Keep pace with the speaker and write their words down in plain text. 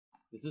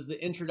This is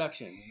the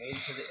introduction. Made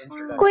to the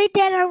introduction. Wait,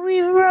 Dad, are we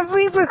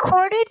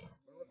recorded?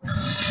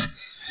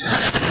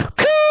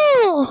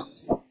 Cool!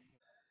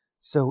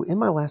 So in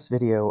my last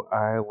video,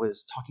 I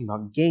was talking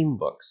about game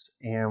books,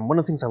 and one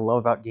of the things I love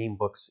about game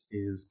books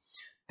is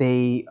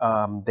they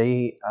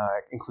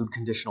include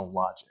conditional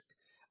logic.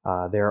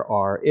 There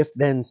are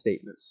if-then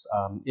statements.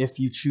 If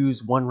you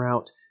choose one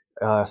route,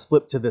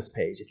 flip to this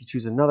page. If you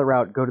choose another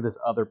route, go to this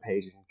other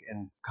page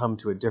and come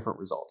to a different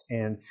result.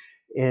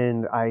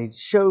 And I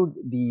showed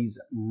these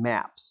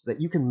maps that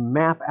you can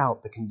map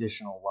out the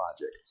conditional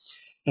logic.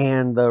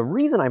 And the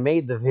reason I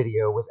made the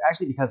video was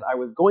actually because I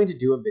was going to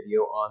do a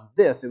video on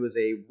this. It was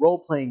a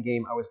role-playing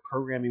game I was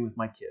programming with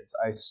my kids.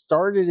 I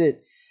started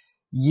it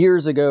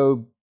years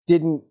ago,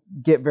 didn't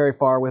get very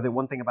far with it.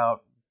 One thing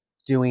about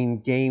doing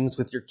games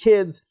with your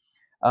kids,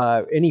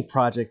 any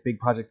project, big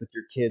project with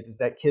your kids, is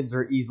that kids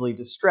are easily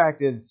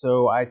distracted.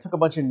 So I took a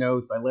bunch of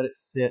notes. I let it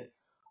sit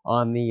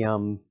on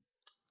the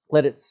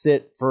let it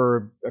sit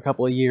for a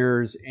couple of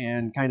years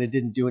and kind of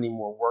didn't do any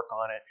more work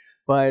on it.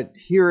 But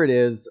here it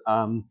is.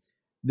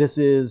 This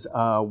is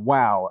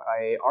WoW,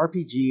 a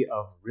RPG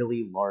of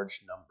really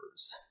large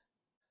numbers.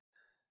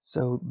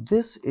 So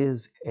this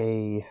is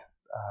a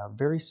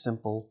very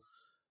simple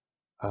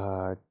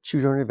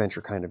choose your own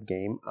adventure kind of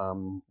game.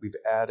 We've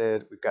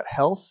got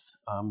health,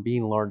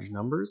 being large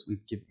numbers. You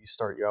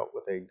start you out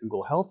with a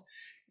Google Health,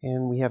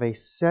 and we have a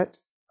set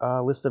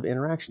list of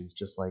interactions,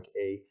 just like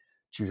a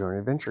choose your own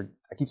adventure.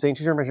 I keep saying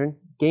choose your own adventure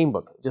game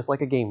book, just like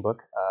a game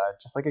book.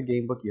 Just like a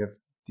game book, you have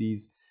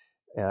these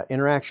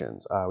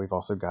interactions. We've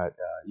also got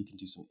you can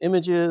do some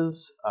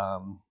images.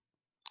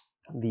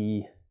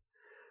 The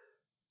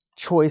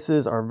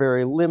choices are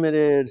very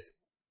limited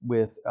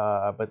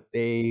but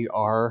they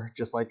are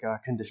just like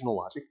conditional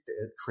logic.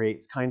 It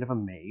creates kind of a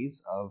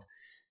maze of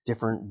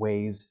different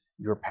ways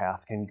your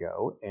path can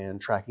go.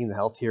 And tracking the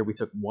health here, we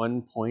took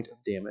 1 point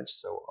of damage,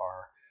 so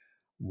our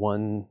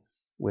 1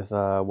 with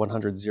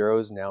 100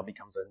 zeros now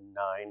becomes a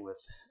 9 with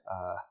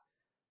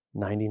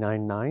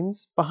 99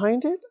 nines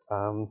behind it.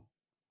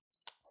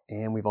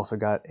 And we've also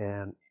got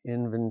an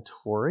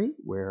inventory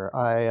where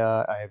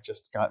I have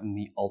just gotten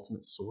the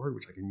ultimate sword,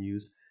 which I can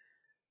use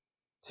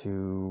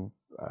to,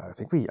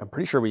 I'm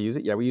pretty sure we use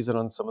it. Yeah, we use it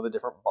on some of the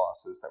different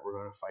bosses that we're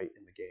going to fight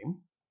in the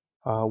game.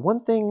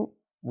 One thing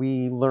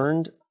we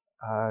learned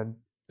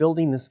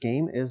building this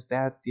game is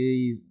that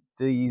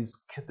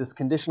this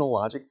conditional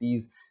logic,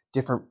 these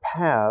different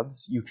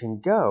paths you can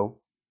go,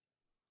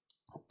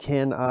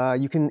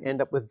 you can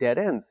end up with dead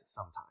ends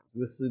sometimes.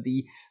 This is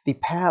the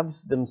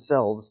paths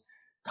themselves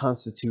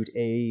constitute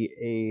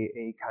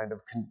a kind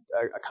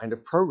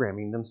of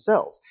programming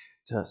themselves.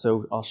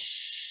 So I'll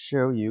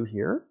show you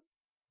here.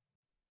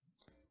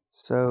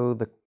 So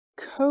the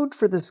code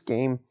for this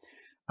game,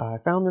 I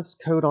found this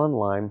code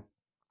online.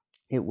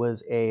 It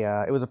was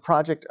a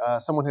project.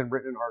 Someone had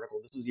written an article.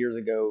 This was years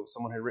ago.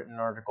 Someone had written an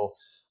article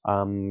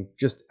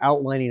just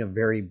outlining a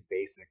very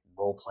basic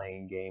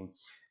role-playing game.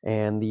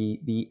 And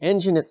the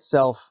engine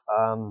itself,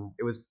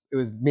 it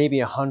was maybe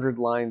 100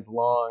 lines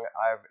long.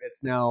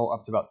 It's now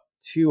up to about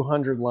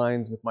 200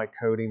 lines with my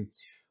coding.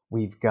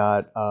 We've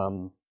got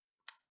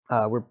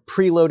we're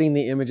preloading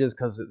the images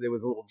because it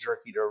was a little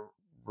jerky to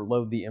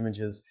reload the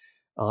images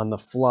on the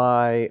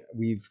fly.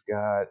 We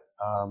can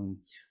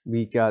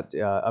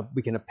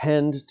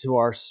append to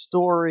our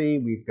story.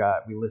 We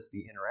list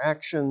the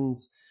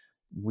interactions.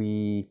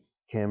 We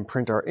can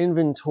print our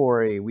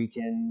inventory. We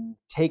can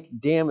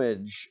take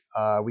damage.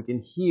 We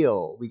can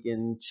heal. We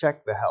can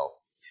check the health.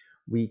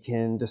 We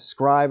can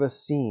describe a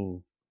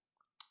scene.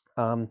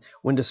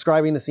 When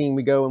describing the scene,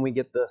 we go and we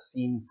get the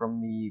scene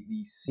from the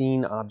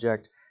scene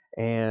object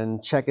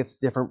and check its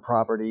different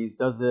properties.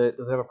 Does it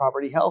have a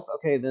property health?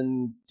 Okay,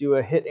 then do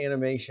a hit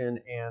animation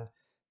and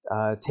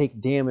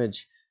take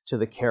damage to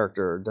the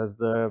character. Does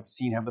the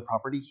scene have the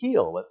property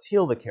heal? Let's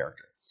heal the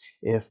character.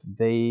 If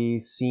the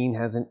scene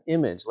has an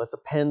image, let's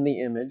append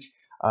the image.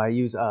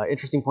 Use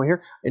interesting point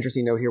here.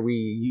 Interesting note here. We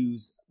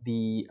use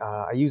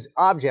I use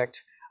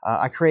object.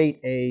 I create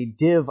a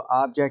div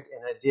object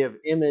and a div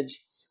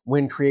image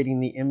when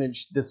creating the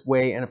image this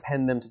way and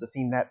append them to the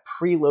scene. That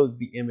preloads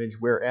the image,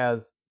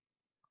 whereas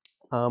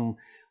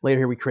later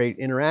here we create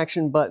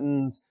interaction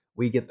buttons,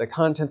 we get the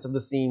contents of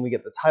the scene, we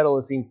get the title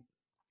of the scene.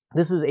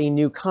 This is a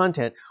new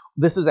content.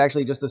 This is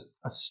actually just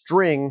a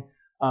string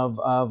of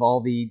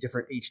all the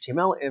different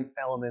HTML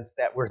elements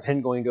that we're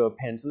then going to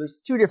append. So there's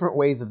two different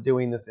ways of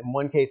doing this. In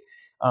one case,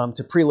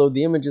 to preload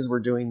the images, we're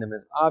doing them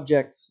as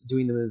objects,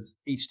 doing them as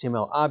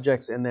HTML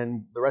objects, and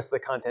then the rest of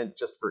the content,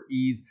 just for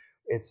ease,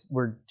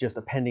 we're just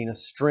appending a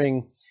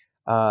string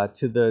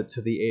to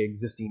the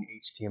existing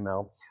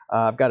HTML.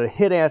 I've got a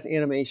hit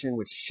animation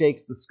which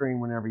shakes the screen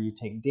whenever you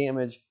take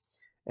damage,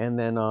 and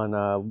then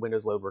on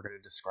Windows Load we're going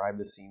to describe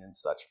the scene and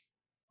such.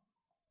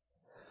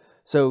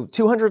 So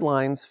 200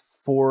 lines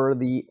for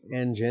the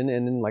engine,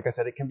 and then, like I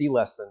said, it can be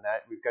less than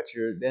that. We've got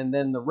and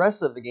then the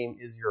rest of the game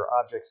is your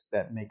objects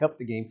that make up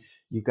the game.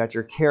 You've got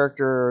your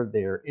character,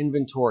 their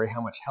inventory,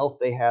 how much health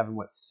they have, and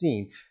what's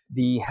seen.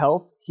 The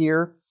health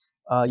here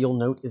you'll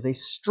note, is a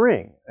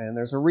string. And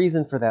there's a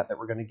reason for that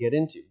we're going to get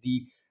into.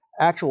 The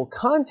actual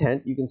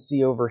content you can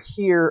see over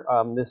here,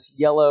 all this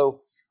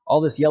yellow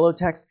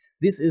text,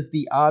 this is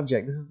the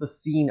object. This is the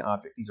scene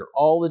object. These are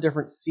all the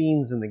different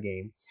scenes in the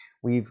game.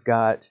 We've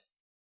got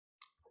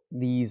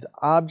these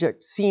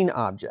scene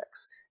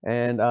objects,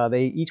 and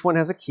each one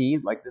has a key.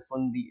 Like this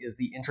one is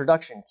the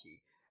introduction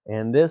key,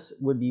 and this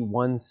would be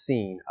one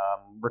scene.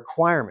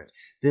 Requirement.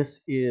 This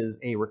is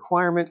a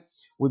requirement.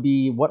 Would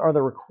be, what are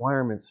the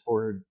requirements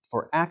for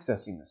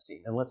accessing the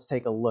scene? And let's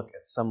take a look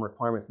at some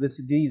requirements.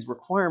 These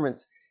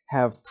requirements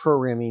have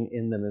programming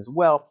in them as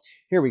well.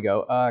 Here we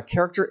go.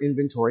 Character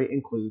inventory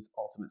includes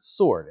ultimate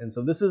sword, and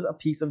so this is a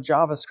piece of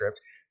JavaScript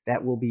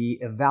that will be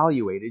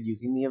evaluated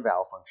using the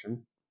eval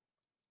function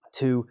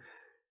to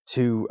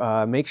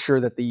make sure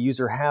that the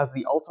user has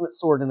the ultimate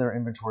sword in their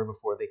inventory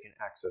before they can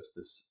access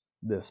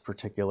this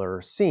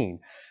particular scene.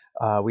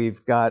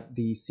 We've got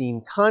the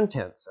scene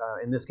contents.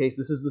 In this case,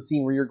 this is the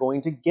scene where you're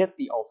going to get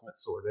the ultimate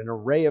sword, an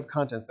array of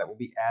contents that will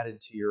be added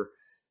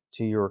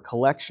to your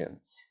collection.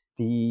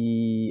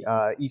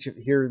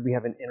 Here we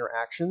have an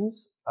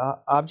interactions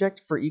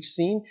object for each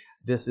scene.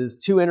 This is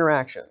 2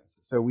 interactions.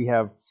 So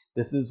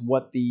this is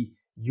what the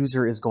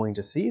user is going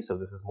to see. So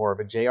this is more of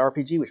a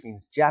JRPG, which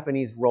means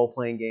Japanese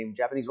role-playing game.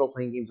 Japanese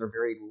role-playing games are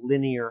very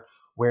linear,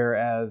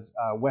 whereas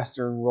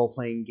Western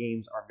role-playing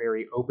games are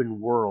very open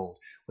world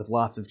with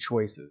lots of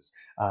choices.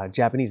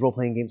 Japanese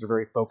role-playing games are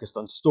very focused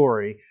on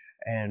story,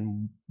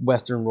 and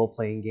Western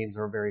role-playing games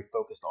are very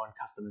focused on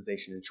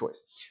customization and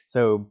choice.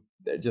 So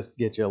just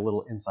get you a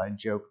little inside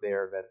joke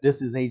there that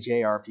this is a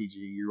JRPG.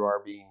 You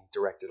are being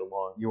directed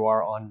along. You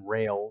are on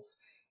rails,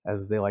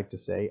 as they like to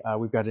say.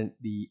 We've got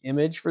the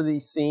image for the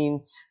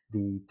scene,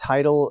 the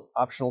title,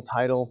 optional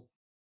title,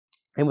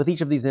 and with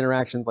each of these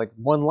interactions, like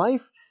one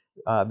life,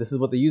 this is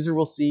what the user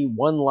will see.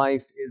 One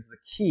life is the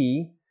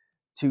key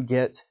to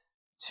get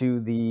to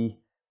the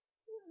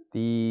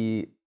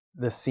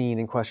scene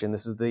in question.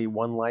 This is the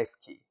one life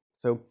key.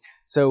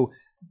 So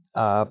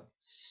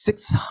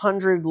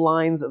 600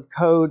 lines of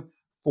code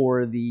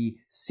for the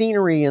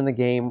scenery in the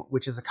game,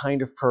 which is a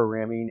kind of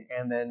programming,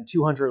 and then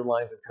 200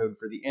 lines of code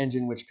for the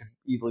engine, which could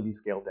easily be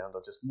scaled down to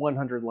just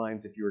 100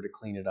 lines if you were to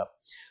clean it up.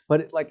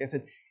 But like I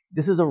said,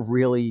 this is a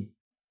really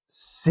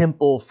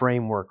simple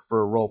framework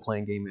for a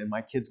role-playing game, and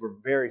my kids were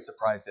very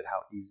surprised at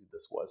how easy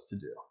this was to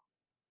do.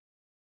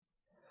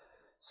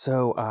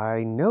 So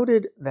I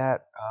noted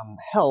that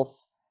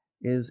health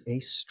is a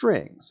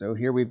string. So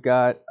here we've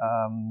got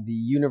the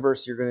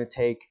universe. You're going to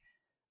take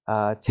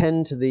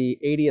 10 to the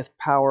 80th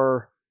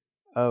power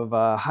of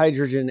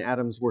hydrogen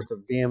atoms worth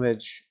of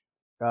damage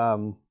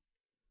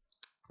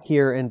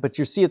here, but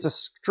you see it's a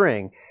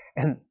string.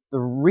 And the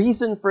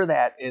reason for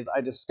that is I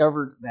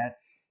discovered that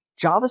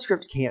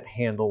JavaScript can't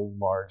handle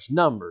large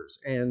numbers,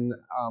 and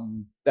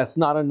that's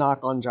not a knock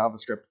on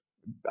JavaScript.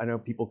 I know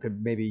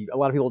a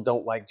lot of people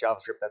don't like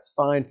JavaScript, that's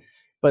fine,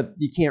 but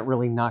you can't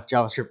really knock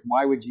JavaScript.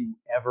 Why would you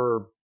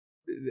ever?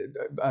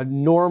 A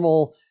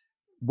normal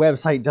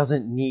website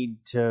doesn't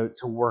need to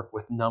work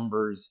with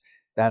numbers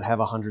that have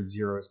 100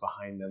 zeros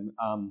behind them.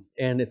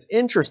 And it's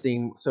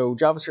interesting, so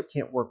JavaScript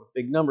can't work with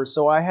big numbers,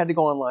 so I had to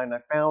go online and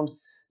I found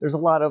there's a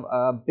lot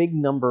of big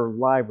number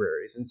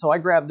libraries. And so I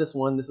grabbed this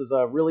one. This is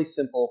a really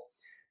simple.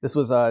 This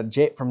was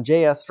from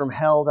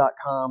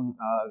jsfromhell.com.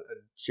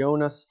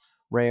 Jonas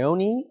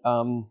Rayoni,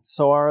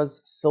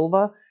 Soares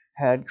Silva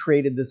had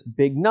created this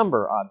big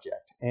number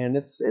object, and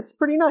it's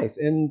pretty nice.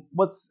 And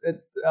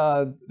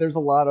there's a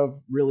lot of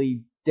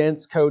really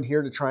dense code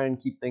here to try and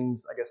keep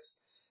things, I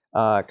guess,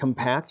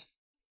 compact.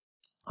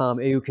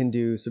 You can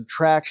do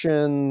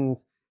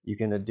subtractions, you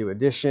can do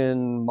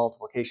addition,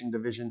 multiplication,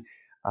 division.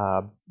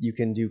 You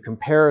can do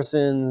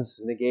comparisons,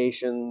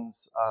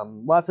 negations,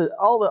 lots of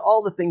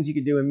all the things you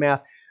could do in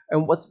math.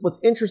 And what's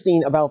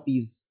interesting about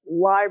these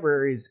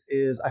libraries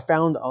is I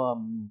found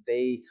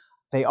they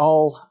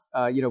all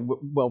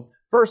well,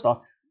 first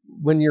off,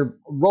 when your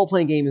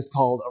role-playing game is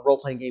called a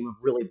role-playing game of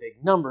really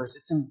big numbers,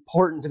 it's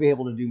important to be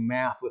able to do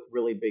math with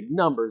really big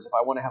numbers. If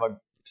I want to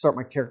start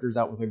my characters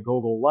out with a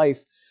Gogol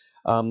life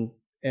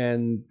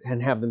and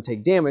have them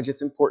take damage,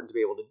 it's important to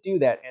be able to do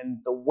that. And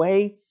the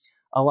way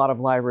a lot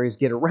of libraries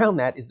get around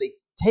that is they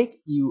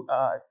take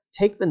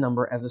the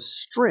number as a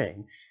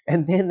string,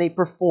 and then they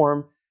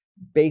perform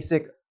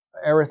basic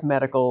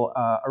arithmetic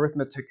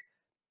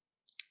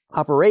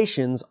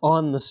operations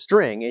on the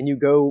string, and you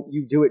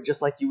do it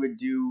just like you would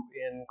do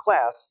in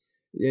class,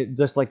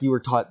 just like you were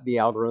taught the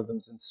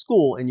algorithms in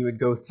school, and you would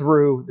go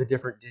through the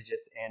different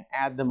digits and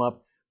add them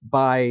up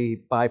by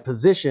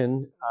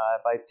position,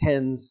 by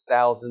tens,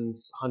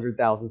 thousands,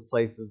 100,000s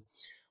places,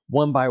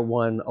 one by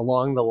one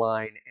along the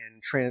line,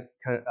 and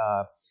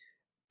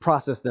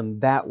process them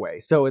that way.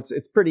 So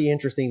it's pretty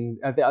interesting.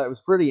 It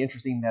was pretty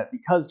interesting that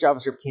because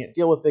JavaScript can't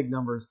deal with big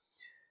numbers,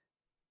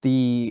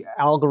 the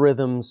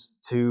algorithms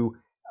to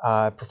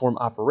perform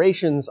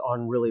operations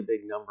on really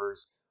big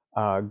numbers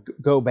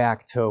go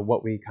back to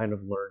what we kind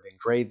of learned in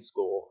grade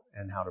school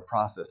and how to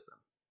process them.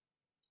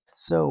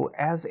 So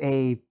as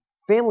a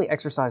family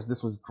exercise,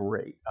 this was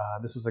great.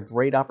 This was a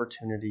great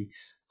opportunity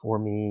for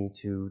me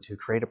to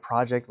create a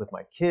project with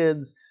my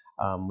kids.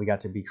 We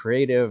got to be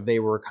creative. They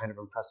were kind of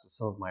impressed with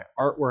some of my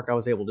artwork I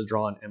was able to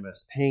draw in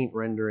MS Paint,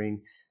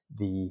 rendering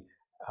the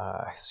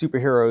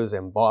superheroes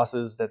and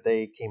bosses that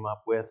they came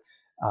up with.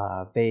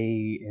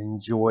 They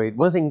enjoyed,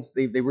 one of the things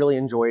they really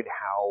enjoyed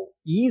how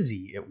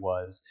easy it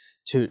was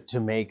to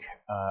make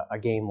a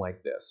game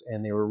like this,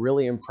 and they were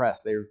really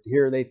impressed.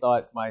 They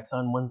thought, my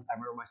son, I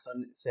remember my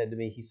son said to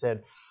me, he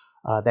said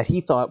that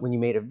he thought when you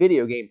made a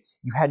video game,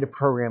 you had to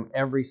program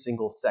every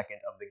single second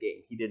of the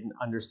game. He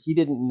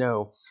didn't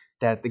know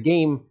that the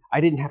game, I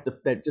didn't have to,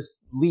 that just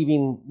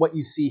leaving what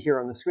you see here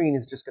on the screen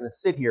is just going to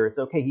sit here. It's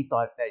okay. He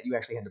thought that you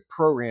actually had to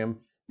program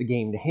the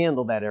game to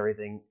handle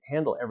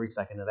every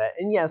second of that.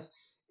 And yes,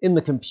 in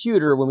the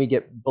computer, when we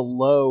get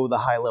below the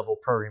high-level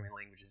programming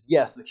languages,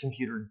 yes, the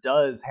computer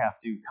does have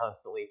to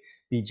constantly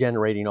be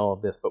generating all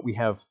of this, but we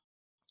have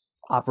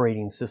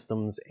operating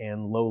systems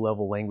and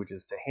low-level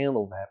languages to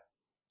handle that.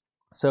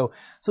 So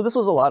this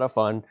was a lot of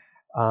fun.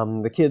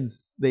 The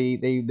kids,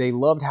 they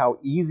loved how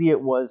easy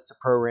it was to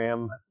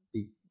program,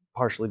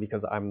 partially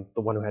because I'm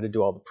the one who had to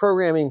do all the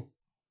programming.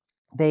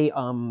 They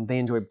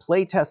enjoyed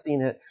play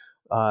testing it.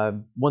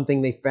 One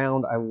thing they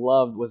found I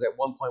loved was at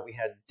one point we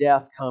had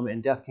Death come,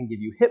 and Death can give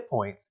you hit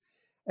points,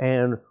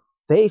 and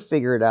they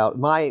figured out,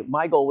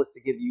 my goal was to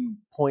give you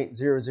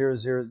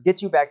 0.000,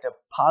 get you back to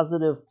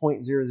positive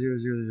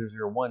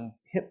 0.00001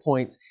 hit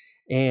points,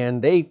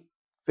 and they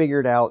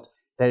figured out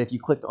that if you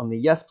clicked on the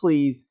yes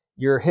please,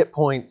 your hit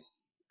points,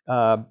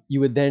 you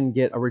would then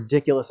get a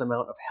ridiculous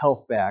amount of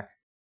health back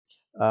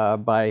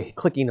by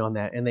clicking on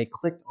that. And they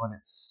clicked on it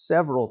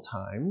several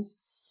times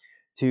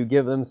to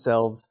give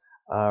themselves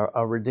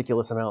a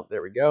ridiculous amount.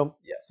 There we go.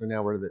 Yeah, so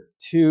now we're the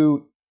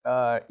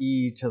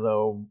 2e to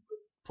the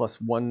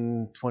plus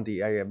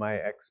 120.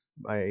 My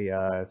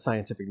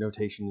scientific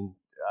notation,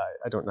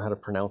 I don't know how to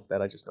pronounce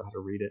that. I just know how to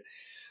read it.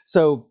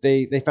 So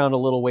they found a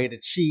little way to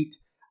cheat.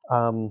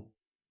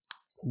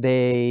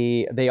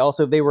 That was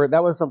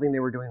something they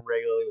were doing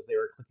regularly, was they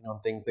were clicking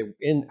on things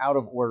out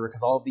of order,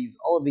 because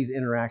all of these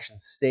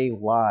interactions stay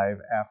live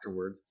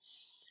afterwards.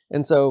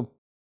 And so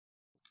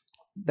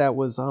that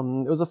was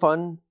it was a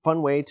fun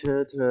way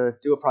to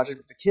do a project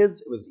with the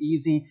kids. It was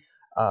easy.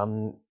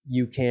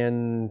 You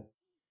can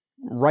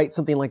write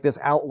something like this,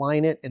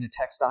 outline it in a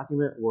text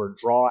document, or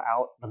draw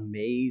out the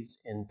maze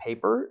in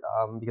paper,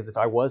 because if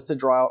I was to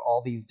draw out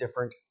all these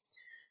different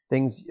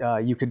things,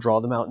 you could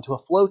draw them out into a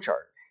flow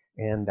chart,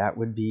 and that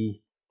would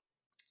be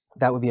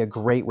a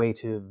great way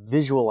to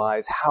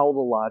visualize how the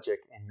logic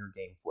in your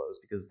game flows,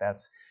 because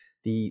that's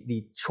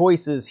the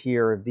choices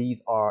here.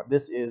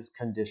 This is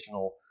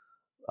conditional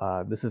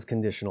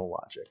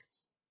logic,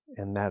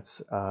 and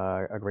that's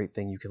a great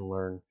thing you can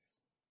learn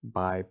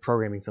by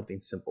programming something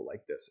simple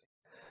like this.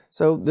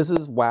 So this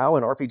is WoW,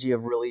 an RPG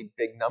of really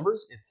big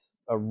numbers. It's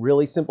a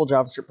really simple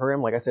JavaScript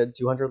program. Like I said,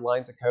 200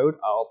 lines of code.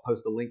 I'll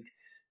post a link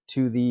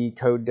to the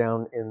code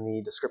down in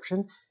the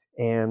description,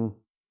 and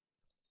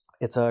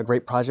it's a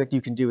great project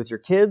you can do with your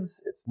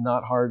kids. It's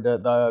not hard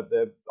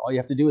to, all you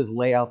have to do is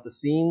lay out the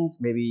scenes,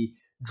 maybe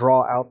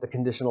draw out the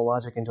conditional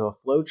logic into a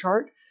flow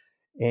chart,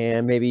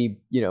 and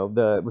maybe,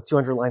 with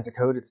 200 lines of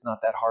code, it's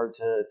not that hard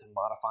to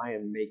modify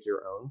and make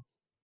your own.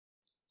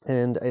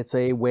 And it's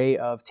a way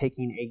of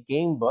taking a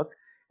game book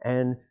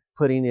and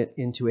putting it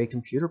into a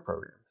computer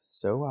program.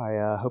 So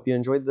I hope you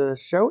enjoyed the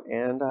show,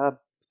 and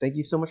thank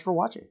you so much for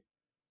watching.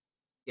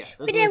 Yeah.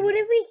 But then what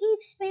if we keep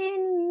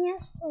spamming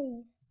yes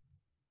please?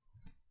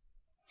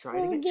 Try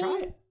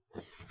it.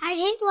 I'd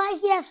hit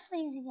like yes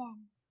please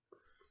again.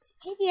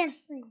 Hit yes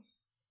please.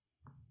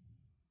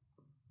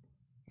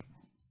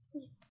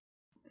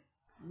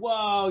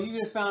 Whoa, you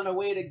just found a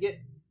way to get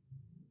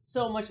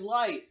so much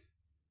life.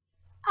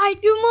 I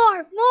do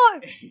more.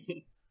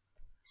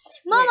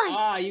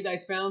 Mama. Wait, you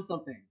guys found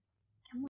something.